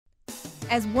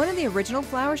As one of the original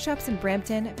flower shops in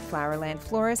Brampton, Flowerland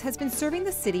Florist has been serving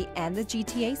the city and the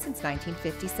GTA since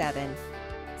 1957.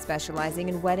 Specializing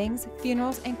in weddings,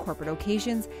 funerals, and corporate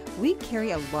occasions, we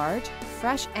carry a large,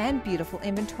 fresh, and beautiful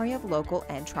inventory of local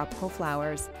and tropical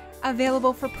flowers.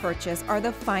 Available for purchase are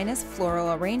the finest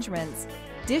floral arrangements,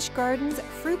 dish gardens,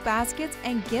 fruit baskets,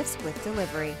 and gifts with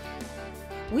delivery.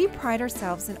 We pride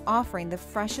ourselves in offering the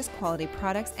freshest quality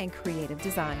products and creative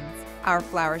designs. Our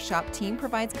flower shop team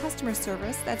provides customer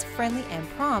service that's friendly and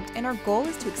prompt, and our goal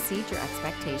is to exceed your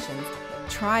expectations.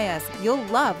 Try us, you'll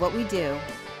love what we do.